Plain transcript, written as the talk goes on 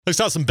Let's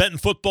talk some Benton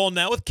football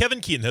now with Kevin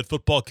Keeton, head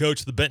football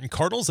coach of the Benton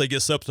Cardinals. They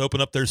get up to open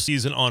up their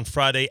season on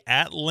Friday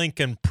at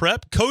Lincoln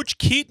Prep. Coach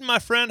Keeton, my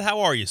friend, how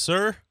are you,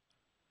 sir?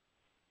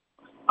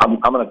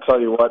 I'm going to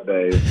tell you what,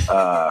 Dave.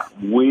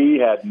 We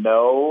had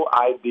no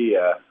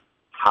idea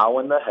how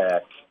in the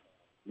heck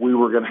we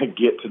were going to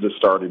get to the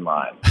starting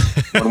line.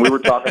 When we were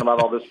talking about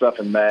all this stuff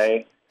in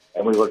May,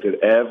 and we looked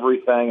at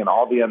everything and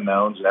all the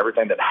unknowns and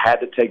everything that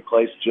had to take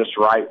place just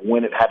right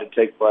when it had to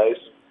take place,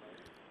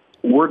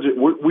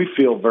 we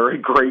feel very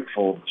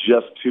grateful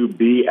just to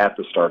be at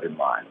the starting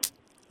line.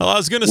 Well, I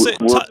was going to say,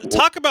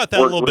 talk about that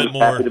a little bit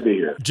more. Happy to be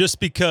here. Just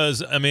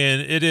because,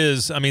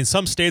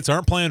 some states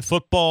aren't playing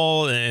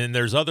football, and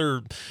there's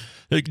other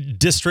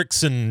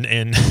districts and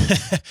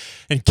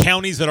and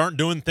counties that aren't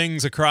doing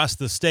things across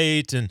the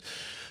state. And,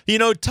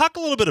 talk a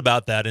little bit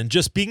about that and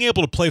just being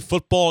able to play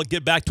football,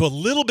 get back to a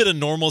little bit of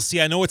normalcy.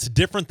 I know it's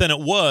different than it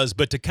was,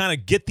 but to kind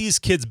of get these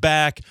kids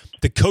back,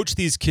 to coach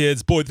these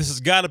kids, boy, this has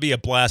got to be a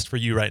blast for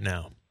you right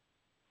now.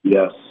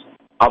 Yes.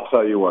 I'll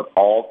tell you what,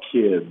 all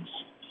kids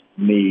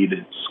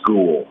need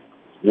school,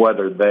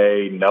 whether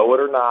they know it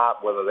or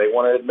not, whether they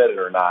want to admit it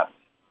or not.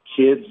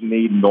 Kids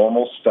need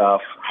normal stuff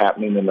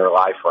happening in their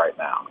life right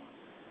now.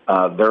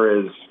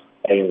 There is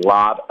a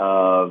lot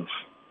of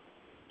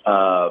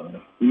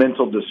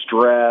mental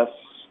distress,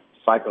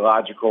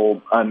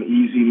 psychological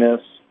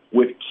uneasiness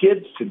with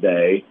kids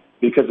today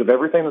because of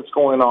everything that's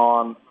going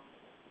on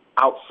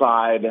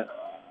outside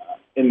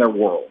in their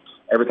world,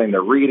 everything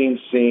they're reading,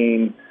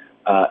 seeing,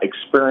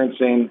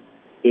 experiencing.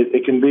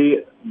 It can be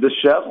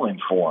disheveling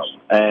for them.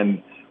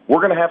 And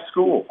we're going to have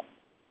school.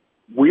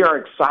 We are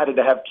excited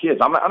to have kids.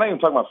 I'm not even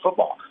talking about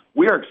football.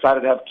 We are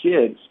excited to have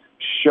kids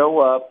show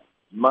up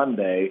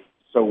Monday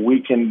so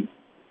we can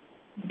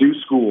do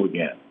school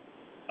again.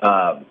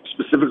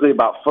 Specifically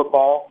about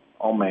football,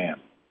 oh, man,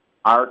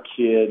 our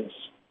kids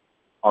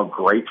are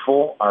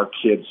grateful. Our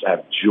kids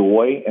have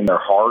joy in their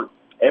heart.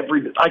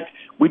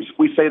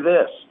 We say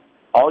this,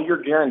 all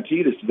you're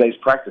guaranteed is today's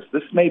practice.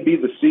 This may be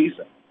the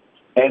season.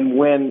 And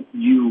when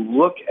you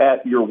look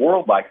at your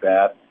world like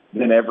that,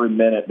 then every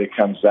minute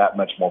becomes that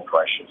much more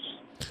precious.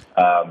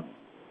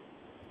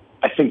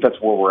 I think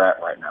that's where we're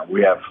at right now.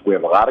 We have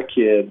a lot of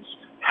kids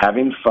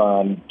having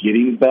fun,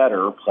 getting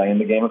better, playing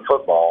the game of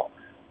football,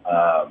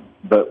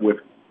 but with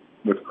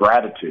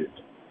gratitude.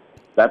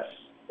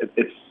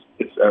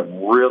 It's a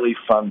really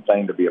fun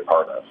thing to be a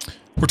part of.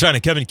 We're talking to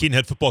Kevin Keeton,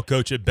 head football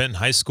coach at Benton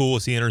High School,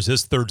 as he enters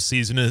his third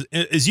season.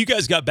 As you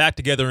guys got back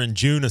together in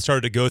June and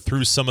started to go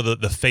through some of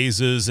the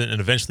phases and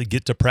eventually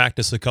get to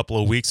practice a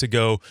couple of weeks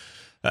ago,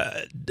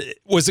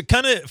 was it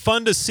kind of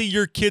fun to see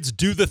your kids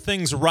do the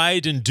things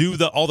right and do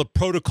all the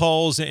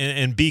protocols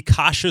and be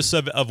cautious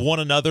of one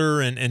another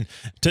and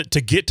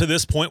to get to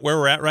this point where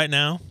we're at right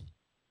now?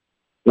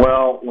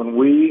 Well,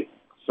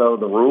 so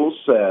the rules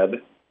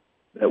said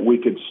that we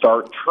could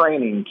start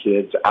training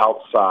kids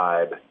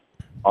outside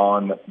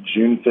on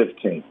June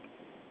 15th.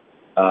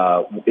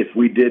 If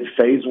we did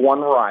phase one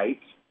right,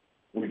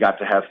 we got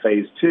to have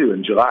phase two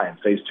in July. And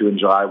phase two in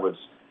July was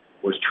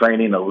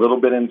training a little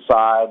bit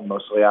inside,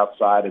 mostly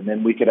outside, and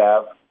then we could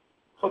have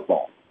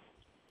football.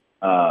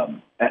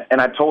 And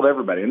I told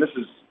everybody, and this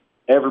is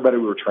everybody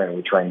we were training.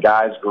 We trained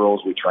guys,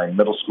 girls, we trained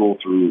middle school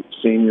through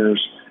seniors.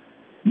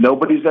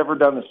 Nobody's ever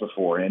done this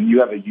before, and you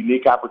have a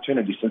unique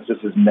opportunity. Since this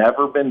has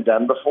never been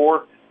done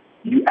before,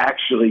 you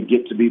actually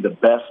get to be the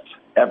best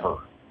ever.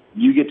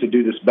 You get to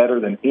do this better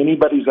than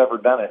anybody's ever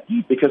done it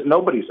because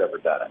nobody's ever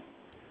done it.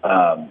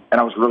 And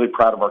I was really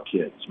proud of our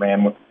kids,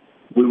 man.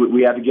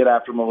 We had to get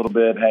after them a little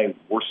bit. Hey,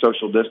 we're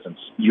social distance.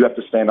 You have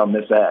to stand on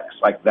this X.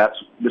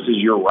 This is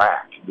your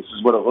rack. This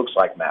is what it looks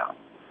like now.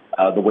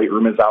 The weight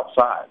room is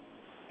outside.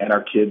 And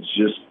our kids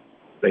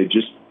they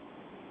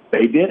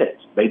did it.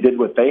 They did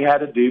what they had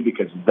to do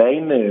because they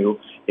knew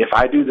if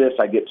I do this,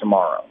 I get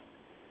tomorrow.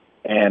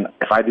 And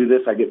if I do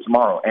this, I get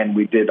tomorrow. And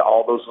we did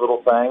all those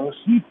little things.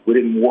 We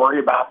didn't worry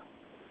about,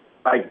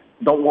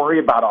 don't worry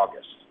about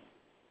August.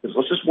 Because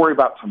let's just worry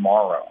about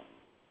tomorrow.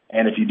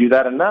 And if you do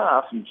that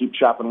enough and keep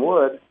chopping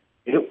wood,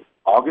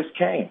 August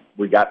came.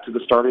 We got to the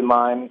starting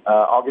line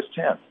August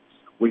 10th.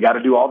 We got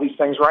to do all these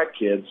things right,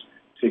 kids,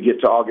 to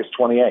get to August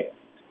 28th.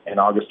 And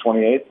August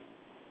 28th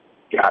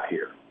got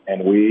here.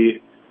 And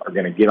we are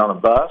going to get on a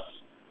bus.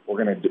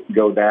 We're going to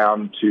go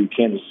down to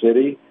Kansas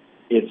City.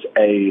 It's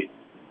a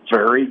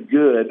very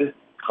good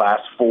Class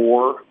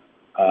 4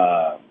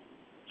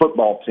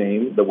 football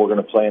team that we're going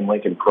to play in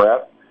Lincoln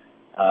Prep.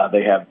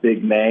 They have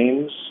big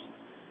names.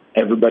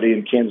 Everybody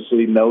in Kansas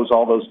City knows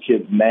all those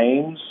kids'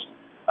 names.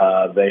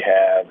 They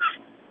have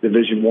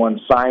Division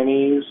I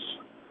signees,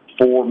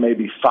 4,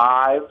 maybe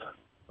 5,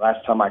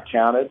 last time I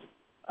counted.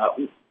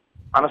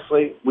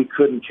 Honestly, we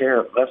couldn't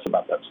care less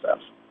about that stuff.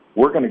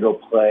 We're going to go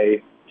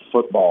play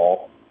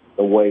football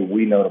the way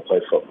we know to play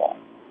football.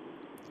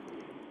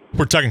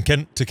 We're talking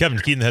to Kevin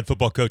Keeton, the head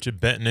football coach at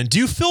Benton. And do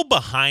you feel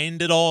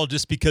behind at all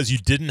just because you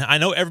didn't? I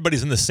know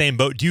everybody's in the same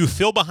boat. Do you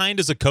feel behind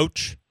as a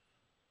coach?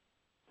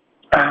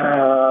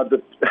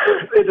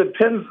 It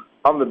depends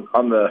on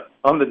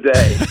the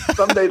day.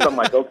 Some days I'm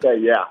like, okay,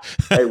 yeah,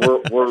 hey,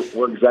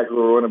 we're exactly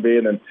where we want to be,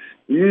 and then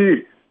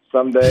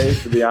some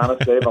days, to be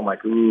honest, Dave, I'm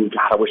like, ooh,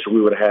 God, I wish we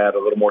would have had a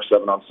little more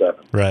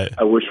 7-on-7. Right.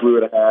 I wish we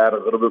would have had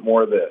a little bit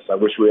more of this. I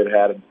wish we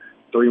had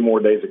 3 more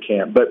days of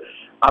camp. But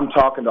I'm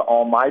talking to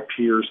all my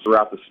peers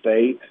throughout the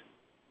state.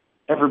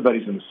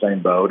 Everybody's in the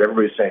same boat.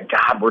 Everybody's saying,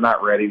 God, we're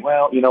not ready.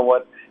 Well, you know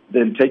what?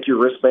 Then take your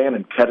wristband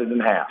and cut it in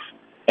half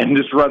and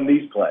just run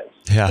these plays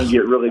and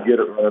get really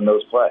good at running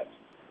those plays.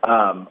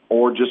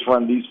 Or just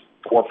run these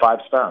 4 or 5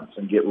 stunts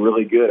and get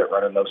really good at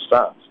running those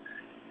stunts.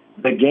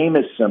 The game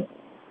is simple.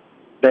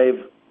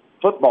 Dave,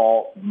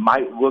 football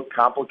might look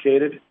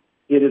complicated.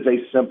 It is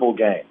a simple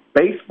game.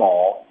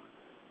 Baseball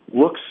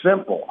looks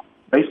simple.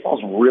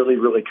 Baseball's really,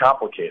 really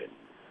complicated.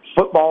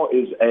 Football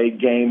is a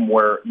game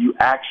where you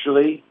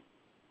actually,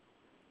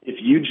 if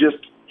you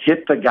just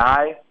hit the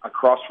guy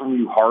across from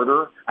you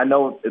harder, I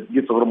know it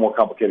gets a little more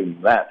complicated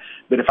than that,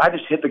 but if I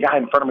just hit the guy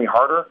in front of me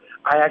harder,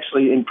 I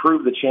actually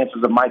improve the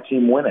chances of my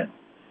team winning.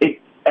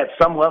 At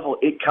some level,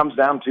 it comes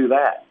down to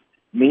that.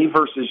 Me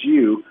versus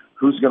you,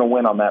 who's going to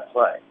win on that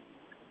play?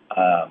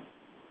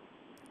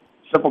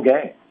 Simple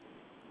game.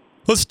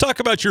 Let's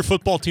talk about your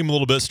football team a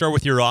little bit. Start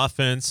with your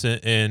offense,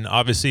 and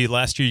obviously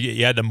last year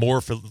you had to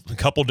morph a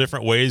couple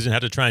different ways and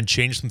had to try and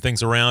change some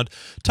things around.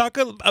 Talk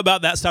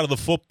about that side of the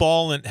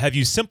football, and have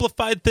you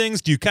simplified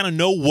things? Do you kind of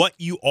know what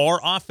you are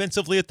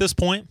offensively at this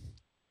point?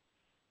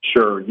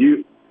 Sure.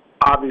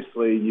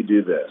 Obviously you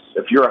do this.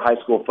 If you're a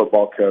high school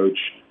football coach,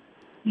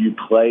 you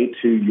play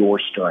to your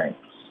strengths.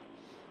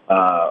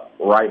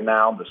 Right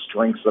now, the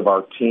strengths of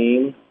our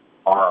team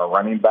are our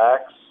running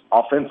backs,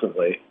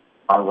 offensively,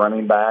 our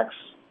running backs,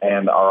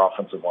 and our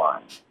offensive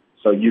line.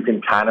 So you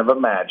can kind of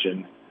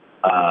imagine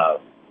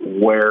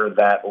where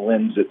that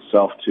lends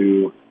itself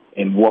to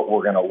in what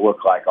we're going to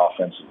look like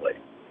offensively.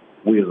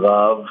 We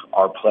love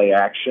our play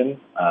action.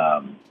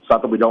 It's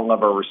not that we don't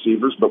love our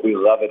receivers, but we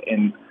love it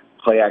in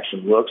play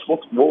action looks.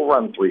 We'll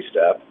run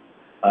 3-step.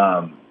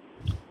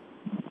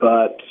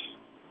 But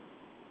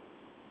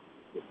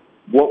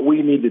what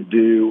we need to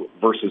do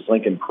versus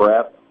Lincoln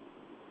Prep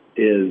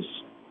is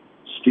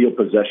steal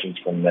possessions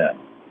from them.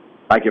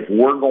 Like if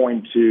we're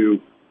going to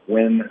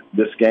win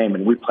this game,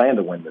 and we plan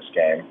to win this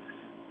game,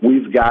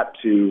 we've got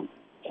to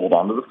hold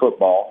on to the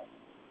football,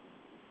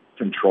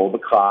 control the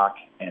clock,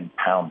 and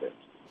pound it.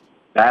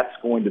 That's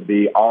going to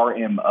be our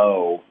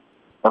MO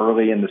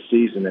early in the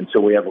season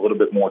until we have a little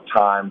bit more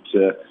time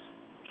to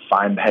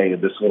find, hey,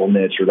 this little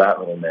niche or that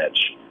little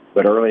niche.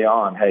 But early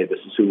on, hey, this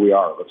is who we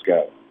are. Let's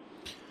go.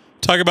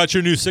 Talk about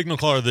your new signal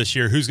caller this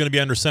year. Who's going to be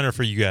under center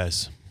for you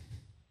guys?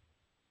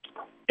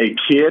 A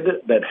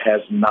kid that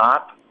has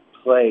not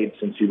played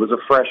since he was a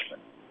freshman.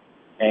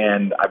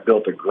 And I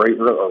built our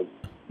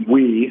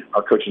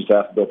coaching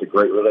staff, built a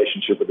great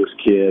relationship with this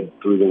kid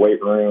through the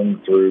weight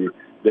room, through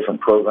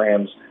different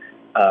programs.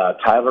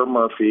 Tyler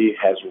Murphy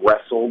has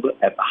wrestled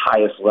at the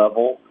highest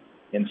level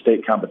in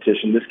state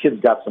competition. This kid's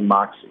got some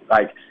moxie.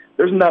 Like,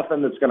 there's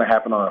nothing that's going to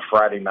happen on a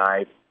Friday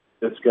night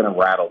that's going to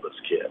rattle this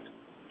kid.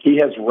 He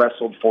has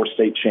wrestled for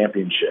state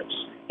championships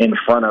in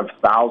front of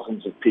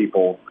thousands of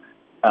people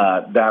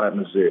down at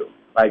Mizzou.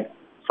 Like,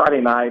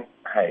 Friday night,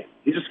 hey,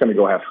 he's just going to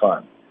go have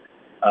fun.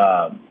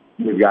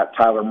 We've got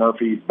Tyler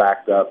Murphy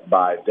backed up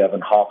by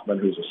Devin Hoffman,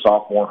 who's a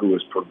sophomore who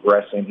is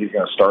progressing. He's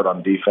going to start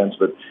on defense,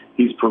 but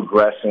he's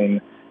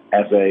progressing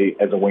as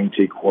a wing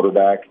T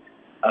quarterback.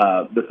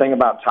 The thing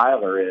about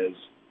Tyler is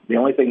the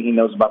only thing he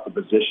knows about the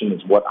position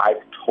is what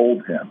I've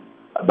told him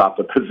about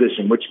the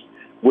position, which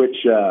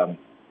I'm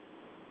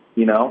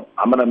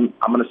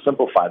gonna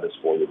simplify this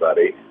for you,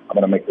 buddy. I'm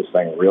gonna make this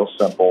thing real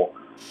simple.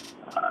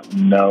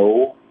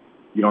 No,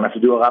 you don't have to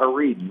do a lot of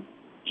reading.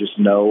 Just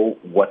know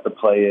what the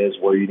play is,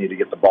 where you need to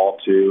get the ball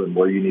to, and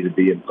where you need to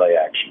be in play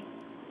action.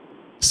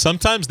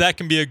 Sometimes that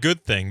can be a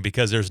good thing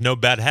because there's no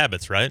bad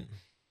habits, right?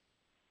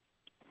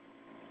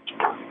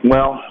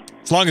 Well,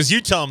 as long as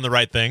you tell them the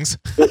right things.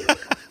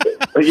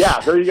 Yeah,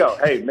 there you go.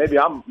 Hey, maybe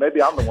I'm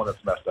the one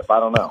that's messed up. I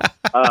don't know.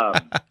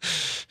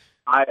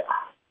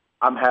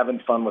 I'm having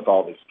fun with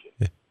all these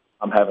kids.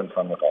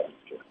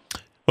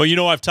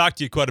 Well, I've talked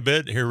to you quite a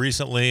bit here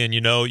recently, and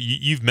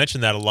you've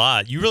mentioned that a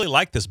lot. You really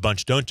like this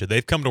bunch, don't you?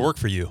 They've come to work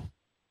for you.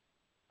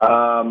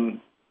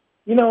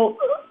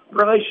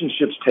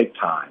 Relationships take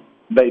time.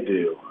 They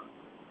do.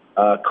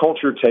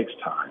 Culture takes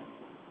time.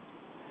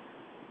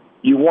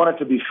 You want it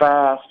to be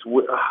fast.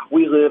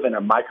 We live in a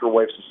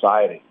microwave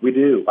society. We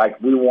do. I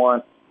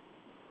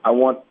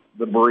want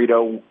the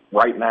burrito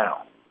right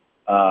now.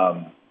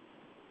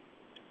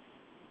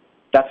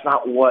 That's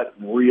not what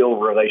real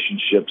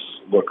relationships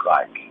look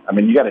like. I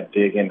mean, you got to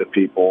dig into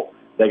people.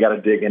 They got to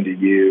dig into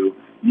you.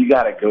 You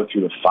got to go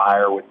through the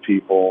fire with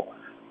people.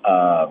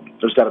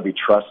 There's got to be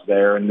trust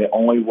there. And the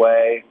only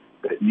way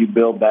that you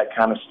build that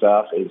kind of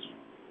stuff is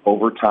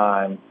over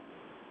time,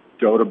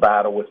 go to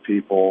battle with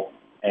people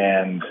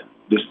and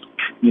just,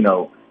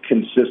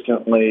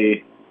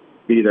 consistently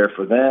be there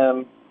for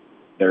them.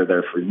 They're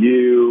there for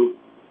you.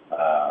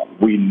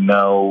 We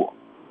know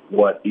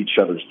what each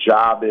other's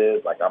job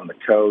is. Like, I'm the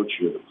coach,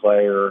 you're the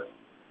player.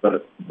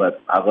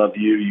 but I love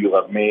you, you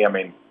love me. I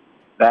mean,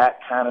 that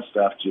kind of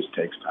stuff just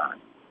takes time.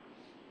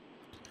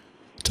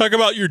 Talk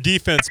about your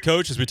defense,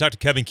 Coach, as we talked to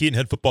Kevin Keeton,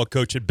 head football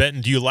coach at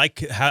Benton. Do you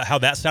like how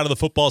that side of the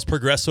football has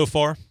progressed so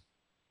far?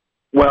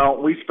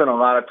 Well, we spent a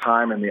lot of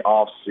time in the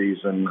off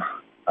season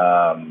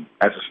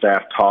as a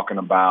staff talking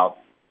about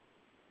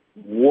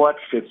what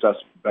fits us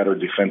better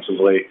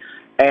defensively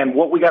and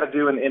what we got to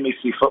do in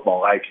MEC football.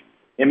 Like,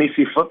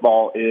 MEC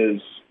football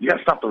is you got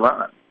to stop the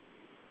run.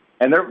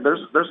 And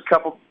there's a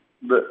couple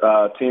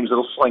teams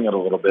that'll sling it a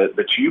little bit,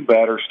 but you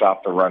better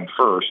stop the run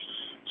first.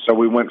 So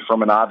we went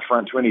from an odd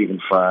front to an even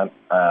front,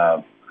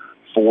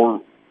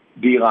 4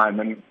 D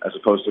linemen as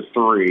opposed to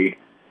 3.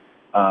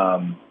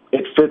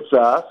 It fits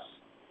us.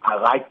 I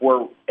like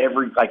where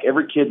every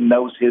kid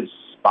knows his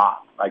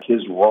spot, like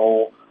his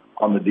role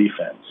on the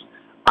defense.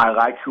 I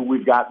like who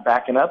we've got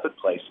backing up at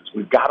places.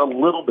 We've got a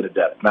little bit of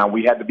depth. Now,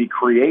 we had to be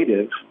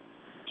creative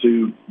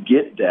to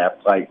get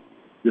depth. Like,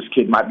 this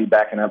kid might be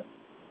backing up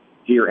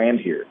here and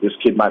here. This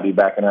kid might be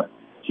backing up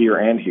here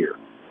and here.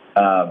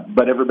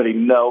 But everybody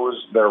knows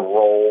their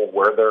role,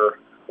 where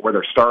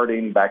they're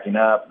starting, backing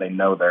up. They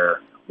know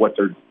what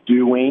they're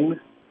doing.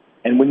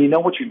 And when you know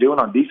what you're doing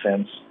on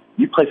defense,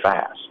 you play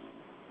fast.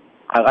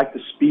 I like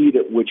the speed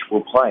at which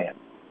we're playing.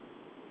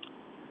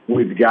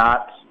 We've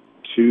got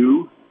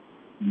 2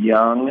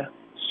 young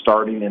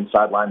starting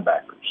inside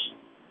linebackers.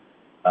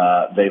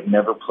 They've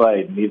never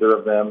played, neither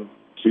of them,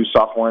 2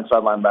 sophomore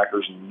inside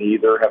linebackers,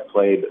 neither have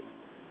played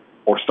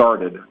or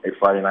started a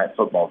Friday night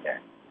football game.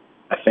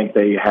 I think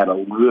they had a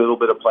little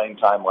bit of playing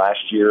time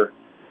last year.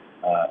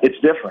 It's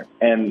different,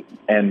 and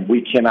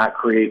we cannot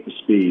create the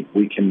speed.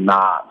 We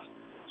cannot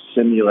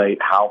simulate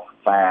how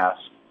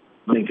fast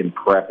Lincoln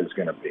Prep is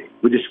going to be.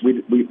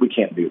 We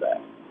can't do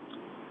that.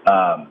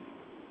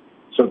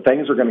 So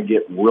things are going to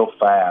get real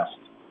fast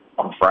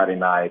on Friday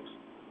night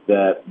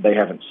that they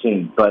haven't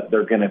seen, but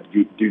they're going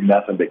to do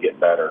nothing but get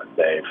better,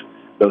 Dave.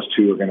 Those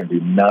 2 are going to do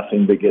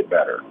nothing but get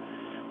better.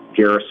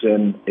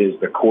 Garrison is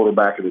the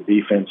quarterback of the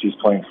defense. He's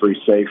playing free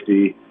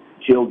safety.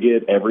 He'll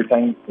get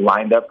everything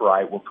lined up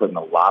right. We're putting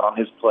a lot on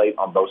his plate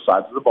on both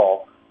sides of the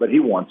ball, but he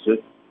wants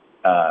it.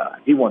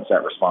 He wants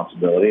that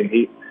responsibility, and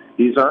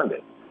he's earned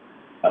it.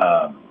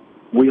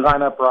 We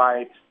line up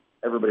right.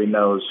 Everybody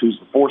knows who's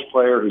the force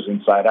player, who's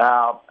inside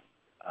out,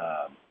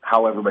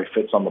 how everybody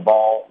fits on the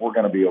ball. We're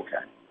going to be okay.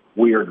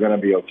 We are going to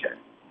be okay.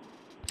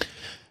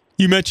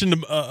 You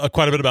mentioned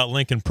quite a bit about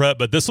Lincoln Prep,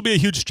 but this will be a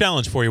huge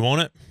challenge for you,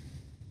 won't it?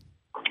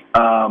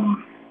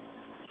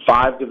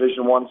 5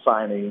 Division I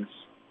signings.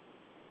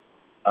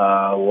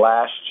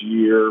 Last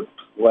year,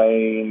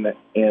 playing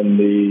in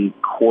the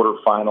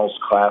quarterfinals,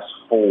 Class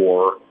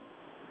 4,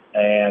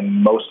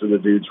 and most of the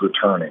dudes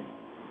returning.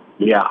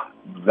 Yeah,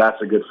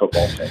 that's a good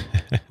football team.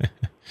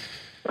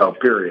 Oh,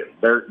 period.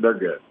 They're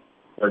good.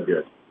 They're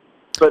good.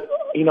 But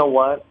you know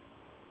what?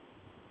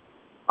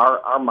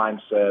 Our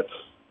mindset.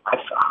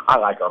 I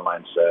like our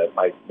mindset.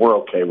 Like, we're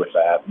okay with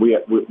that.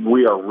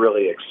 We are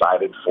really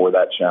excited for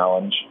that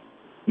challenge.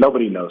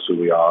 Nobody knows who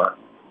we are.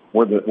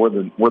 We're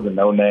the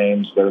no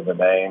names. They're the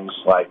names.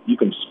 Like, you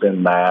can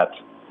spin that.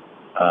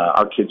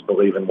 Our kids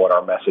believe in what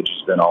our message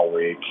has been all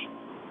week.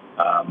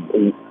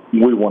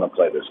 We want to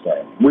play this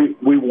game.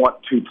 We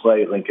want to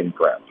play Lincoln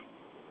Prep.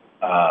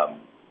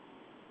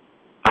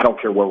 I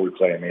don't care where we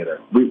play them either.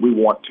 We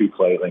want to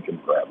play Lincoln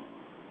Prep.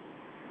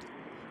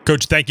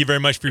 Coach, thank you very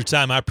much for your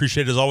time. I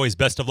appreciate it as always.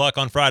 Best of luck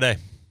on Friday.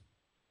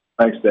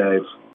 Thanks, Dave.